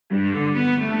One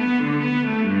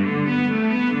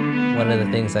of the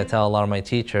things I tell a lot of my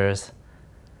teachers,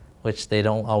 which they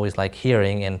don't always like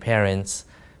hearing, and parents,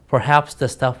 perhaps the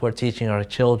stuff we're teaching our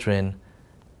children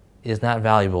is not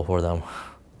valuable for them.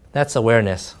 That's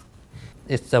awareness.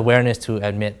 It's awareness to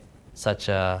admit such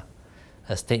a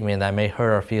statement that may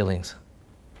hurt our feelings.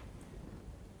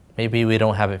 Maybe we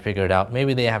don't have it figured out.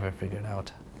 Maybe they have it figured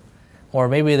out. Or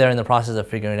maybe they're in the process of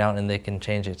figuring it out and they can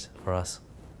change it for us.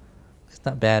 It's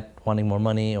not bad wanting more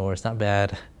money, or it's not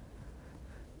bad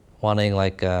wanting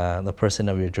like the person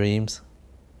of your dreams.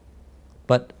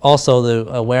 But also the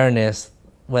awareness,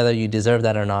 whether you deserve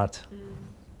that or not,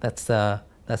 that's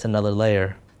another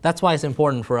layer. That's why it's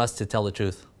important for us to tell the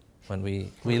truth. When we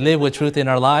live with truth in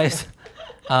our lives,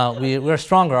 we're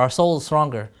stronger, our soul is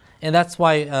stronger. And that's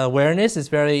why awareness is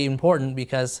very important,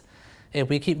 because if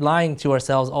we keep lying to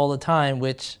ourselves all the time,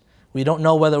 which we don't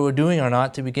know whether we're doing or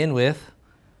not to begin with,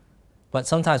 but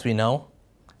sometimes we know,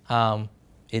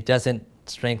 it doesn't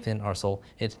strengthen our soul.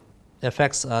 It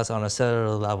affects us on a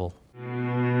cellular level.